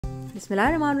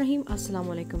Bismillahirrahmanirrahim.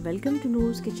 Assalamualaikum. Welcome to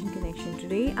Noor's Kitchen Connection.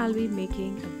 Today I'll be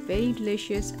making a very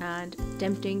delicious and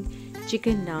tempting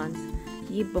chicken naan.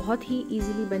 ये बहुत ही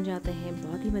easily बन जाते हैं,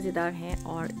 बहुत ही मज़ेदार हैं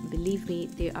और believe me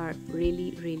they are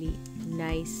really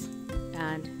nice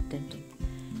and tempting.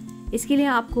 इसके लिए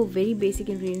आपको very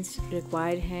basic ingredients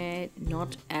required हैं,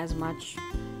 not as much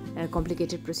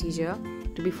complicated procedure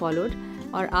to be followed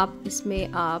और आप इसमें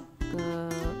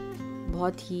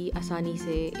बहुत ही आसानी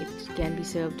से it can be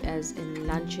served as in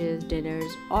lunches,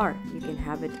 dinners or you can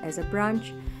have it as a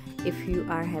brunch if you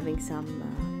are having some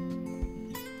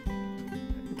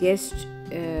guests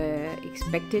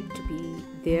expected to be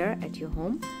there at your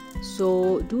home.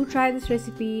 So do try this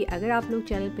recipe. अगर आप लोग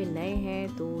channel पे नए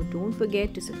हैं तो don't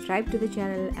forget to subscribe to the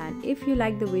channel and if you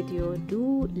like the video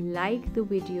do like the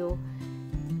video.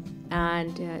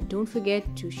 And don't forget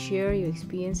to share your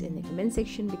experience in the comment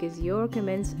section because your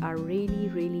comments are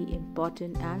really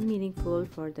important and meaningful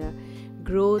for the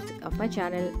growth of my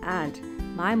channel and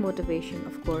my motivation,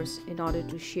 of course, in order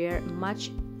to share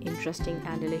much interesting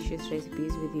and delicious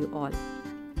recipes with you all.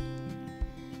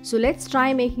 So let's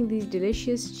try making these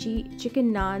delicious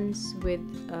chicken naans with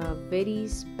a very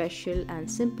special and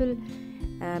simple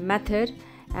method,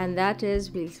 and that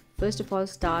is we'll first of all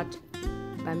start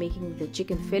by making the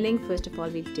chicken filling. First of all,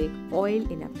 we'll take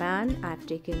oil in a pan. I've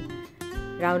taken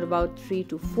around about 3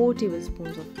 to 4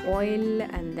 tablespoons of oil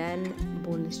and then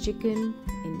boneless chicken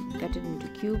and cut it into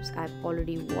cubes. I've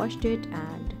already washed it,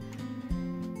 and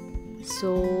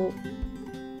so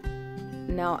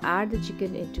now add the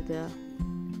chicken into the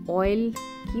oil.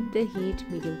 Keep the heat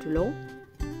medium to low.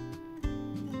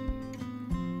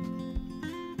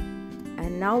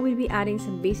 And now we'll be adding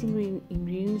some basic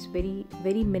ingredients,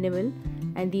 very minimal,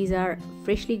 and these are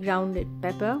freshly grounded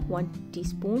pepper 1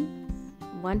 teaspoon,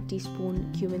 1 teaspoon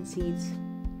cumin seeds,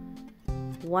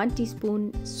 1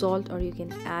 teaspoon salt, or you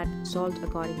can add salt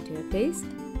according to your taste.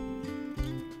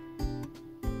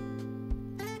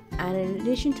 And in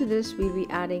addition to this we'll be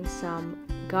adding some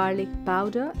garlic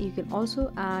powder. You can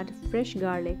also add fresh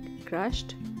garlic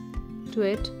crushed to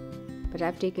it, but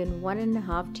I've taken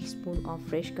 1.5 teaspoon of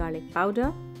fresh garlic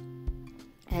powder.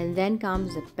 And then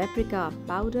comes the paprika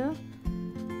powder,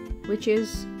 which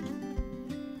is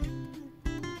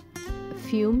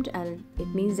fumed, and it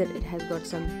means that it has got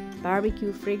some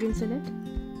barbecue fragrance in it.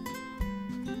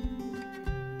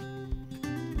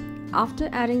 After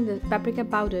adding the paprika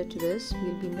powder to this,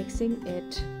 we'll be mixing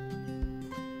it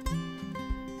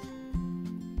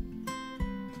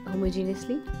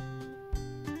homogeneously.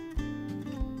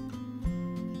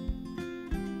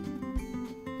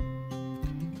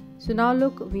 So now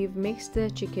look, we've mixed the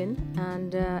chicken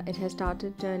and it has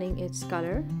started turning its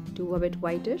color to a bit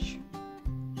whitish.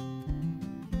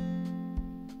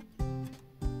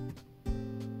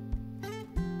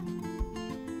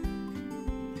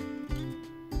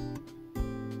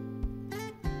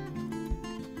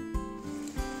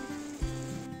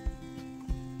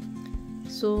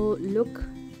 So look,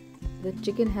 the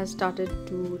chicken has started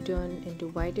to turn into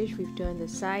whitish. We've turned the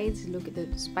sides. Look at the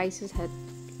spices had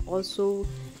also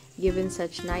given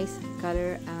such nice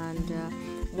color, and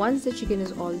once the chicken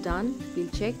is all done we'll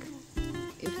check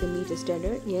if the meat is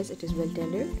tender. Yes, it is well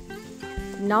tendered.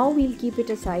 Now we'll keep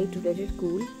it aside to let it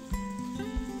cool,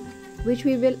 which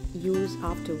we will use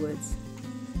afterwards.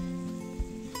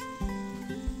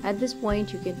 At this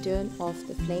point you can turn off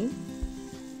the flame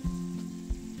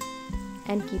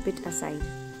and keep it aside.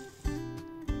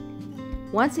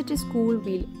 Once it is cool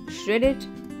we'll shred it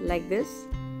like this.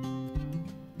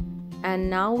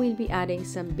 And now we'll be adding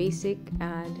some basic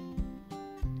and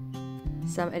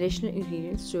some additional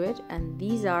ingredients to it, and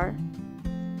these are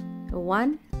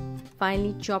 1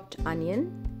 finely chopped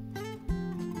onion,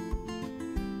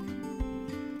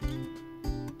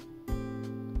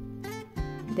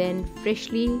 then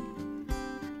freshly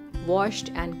washed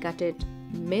and cutted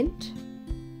mint.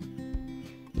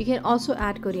 You can also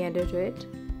add coriander to it.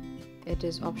 It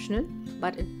is optional,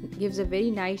 but it gives a very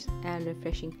nice and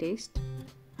refreshing taste.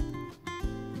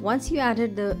 Once you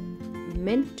added the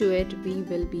mint to it, we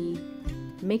will be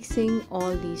mixing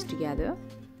all these together.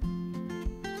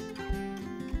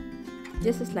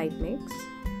 Just a slight mix.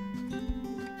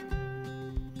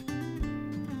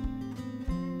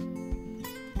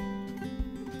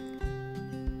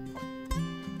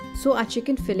 So our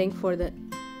chicken filling for the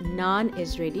naan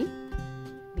is ready.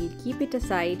 We'll keep it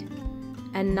aside.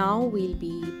 And now we'll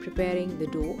be preparing the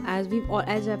dough. As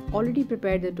I've already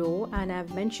prepared the dough, and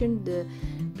I've mentioned the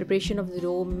preparation of the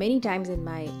dough many times in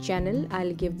my channel.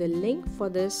 I'll give the link for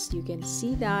this. You can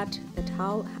see that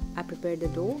how I prepared the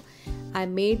dough. I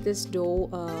made this dough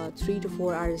 3 to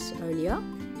 4 hours earlier,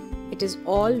 It is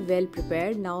all well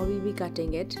prepared. Now we'll be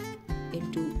cutting it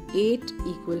into 8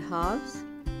 equal halves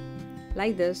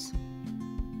like this.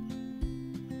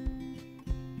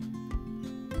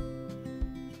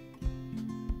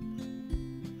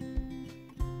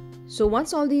 So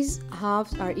once all these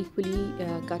halves are equally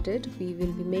cutted, we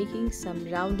will be making some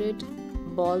rounded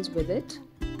balls with it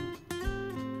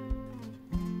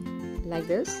like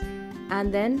this,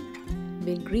 and then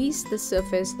we'll grease the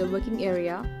surface, the working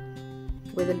area,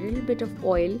 with a little bit of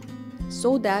oil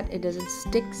so that it doesn't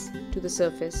stick to the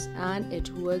surface and it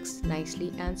works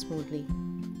nicely and smoothly.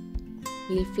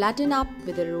 We'll flatten up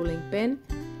with a rolling pin,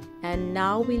 and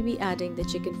now we'll be adding the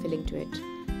chicken filling to it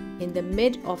in the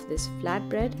mid of this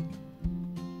flatbread.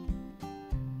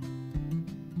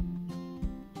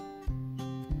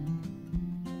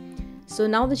 So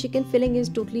now the chicken filling is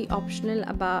totally optional.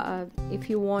 If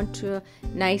you want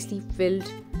nicely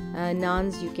filled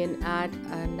naans, you can add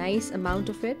a nice amount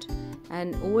of it,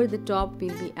 and over the top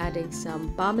we'll be adding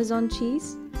some Parmesan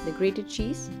cheese, the grated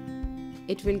cheese.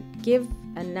 It will give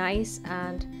a nice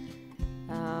and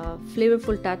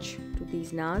flavorful touch to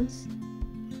these naans.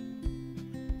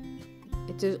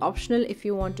 It is optional. If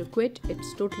you want to quit,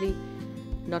 it's totally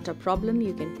not a problem,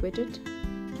 you can quit it.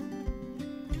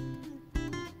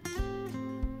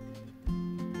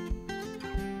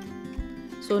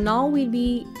 So now we'll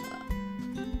be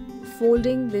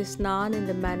folding this naan in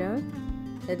the manner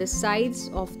that the sides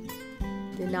of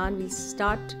the naan will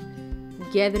start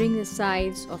gathering the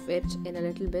sides of it in a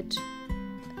little bit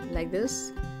like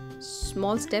this,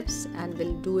 small steps, and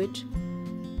we'll do it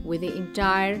with the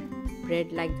entire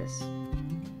bread like this,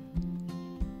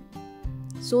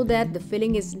 so that the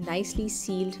filling is nicely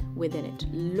sealed within it.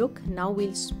 Look, now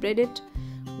we'll spread it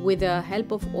with the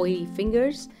help of oily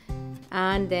fingers,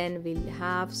 and then we'll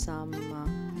have some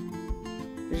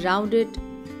rounded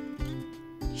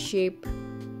shape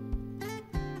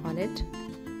on it,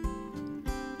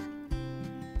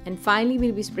 and finally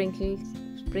we'll be sprinkling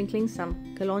some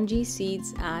kalonji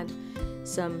seeds and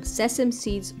some sesame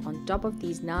seeds on top of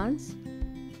these naans.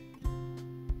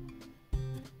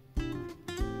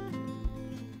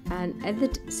 And at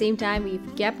the same time,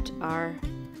 we've kept our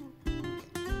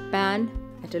pan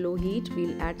at a low heat.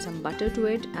 We'll add some butter to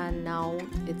it, and now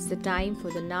it's the time for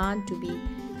the naan to be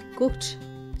cooked.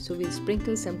 So we'll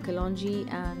sprinkle some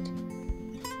kalonji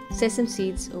and sesame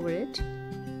seeds over it.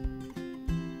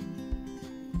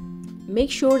 Make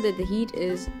sure that the heat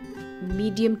is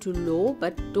medium to low,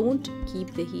 but don't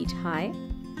keep the heat high,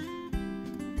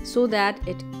 so that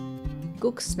it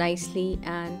cooks nicely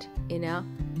and in a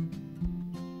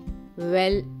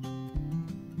well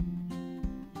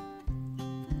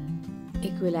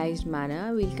equalized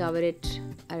manner. We'll cover it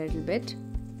a little bit,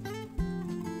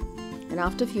 and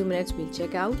after a few minutes we'll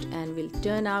check out and we'll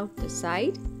turn out the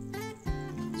side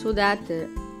so that the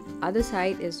other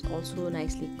side is also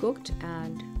nicely cooked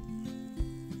and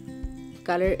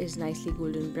color is nicely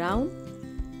golden brown.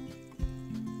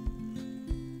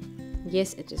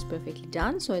 Yes, it is perfectly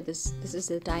done. So this is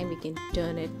the time we can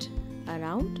turn it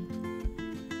around.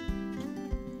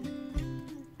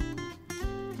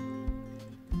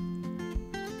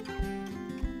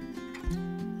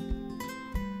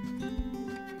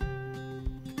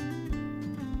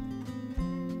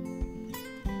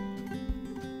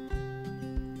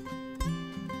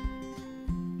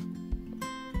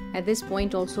 At this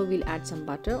point also we'll add some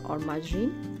butter or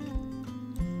margarine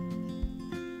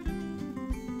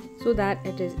so that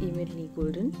it is evenly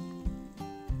golden.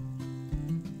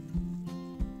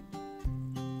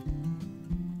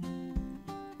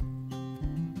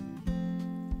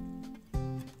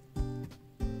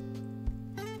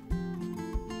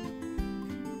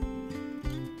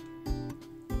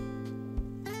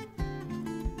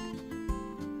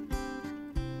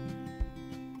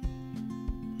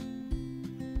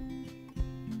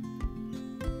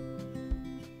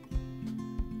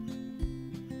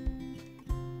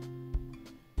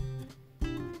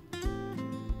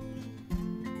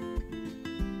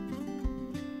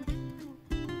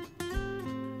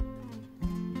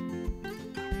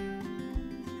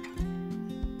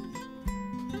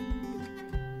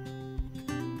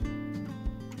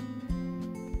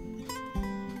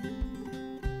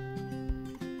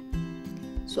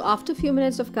 So after a few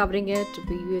minutes of covering it,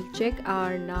 we will check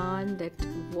our naan, that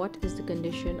what is the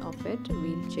condition of it.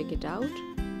 We'll check it out.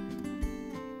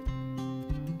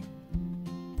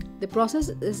 The process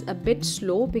is a bit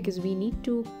slow because we need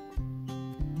to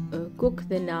cook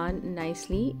the naan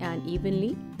nicely and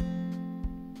evenly.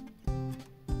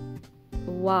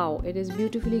 Wow, it is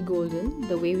beautifully golden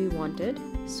the way we wanted.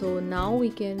 So now we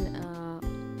can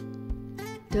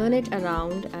Turn it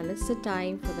around and it's the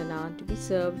time for the naan to be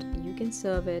served. You can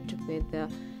serve it with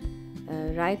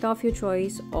raita of your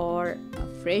choice or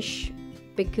fresh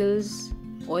pickles,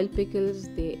 oil pickles.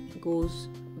 They goes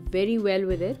very well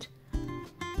with it,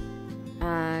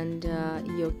 and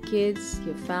your kids,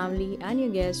 your family and your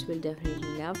guests will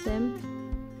definitely love them.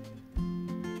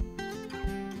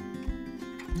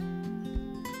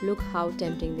 Look how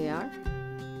tempting they are.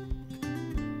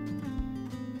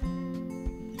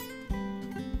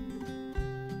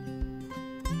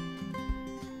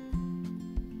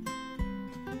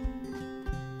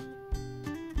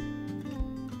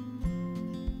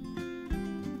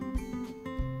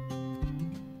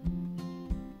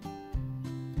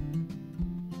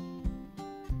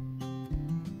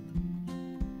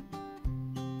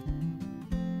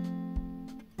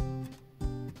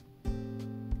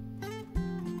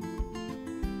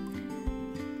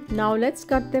 Now let's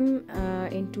cut them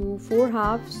into 4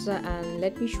 halves and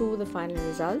let me show the final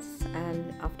results,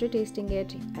 and after tasting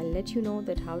it I'll let you know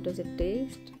that how does it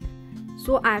taste.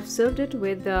 So I've served it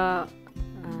with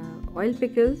oil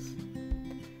pickles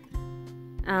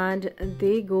and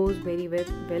they goes very well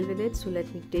with it, so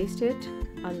let me taste it.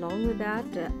 Along with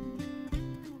that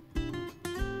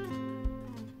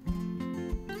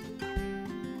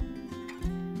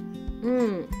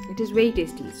it is very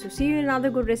tasty. So see you in another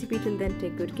good recipe. Till then,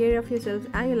 take good care of yourselves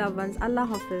and your loved ones. Allah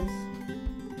Hafiz.